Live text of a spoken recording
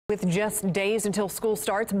With just days until school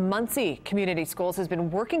starts, Muncie Community Schools has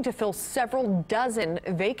been working to fill several dozen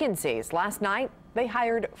vacancies. Last night, they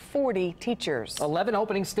hired 40 teachers. 11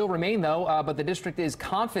 openings still remain, though, but the district is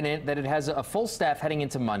confident that it has a full staff heading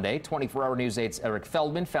into Monday. 24-hour News 8's Eric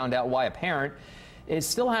Feldman found out why a parent is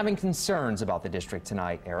still having concerns about the district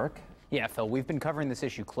tonight. Eric? Yeah, Phil, we've been covering this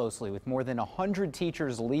issue closely with more than 100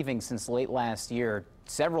 teachers leaving since late last year,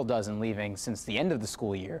 several dozen leaving since the end of the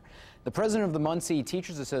school year. The president of the Muncie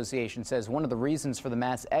Teachers Association says one of the reasons for the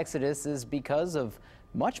mass exodus is because of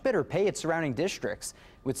much better pay at surrounding districts.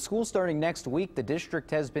 With school starting next week, the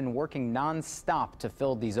district has been working nonstop to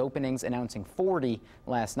fill these openings, announcing 40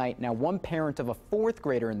 last night. Now, one parent of a fourth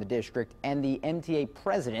grader in the district and the MTA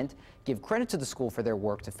president give credit to the school for their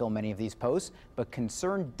work to fill many of these posts, but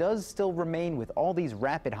concern does still remain with all these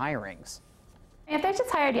rapid hirings. If they just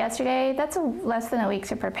hired yesterday, that's less than a week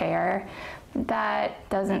to prepare. That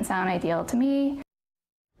doesn't sound ideal to me.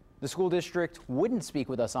 The school district wouldn't speak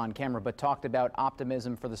with us on camera, but talked about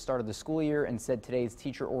optimism for the start of the school year and said today's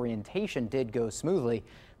teacher orientation did go smoothly.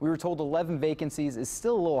 We were told 11 vacancies is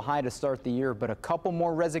still a little high to start the year, but a couple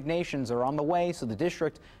more resignations are on the way, so the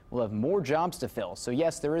district will have more jobs to fill. So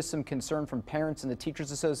yes, there is some concern from parents and the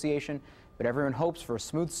Teachers Association, but everyone hopes for a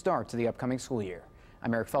smooth start to the upcoming school year.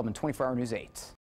 I'm Eric Feldman, 24-hour News 8.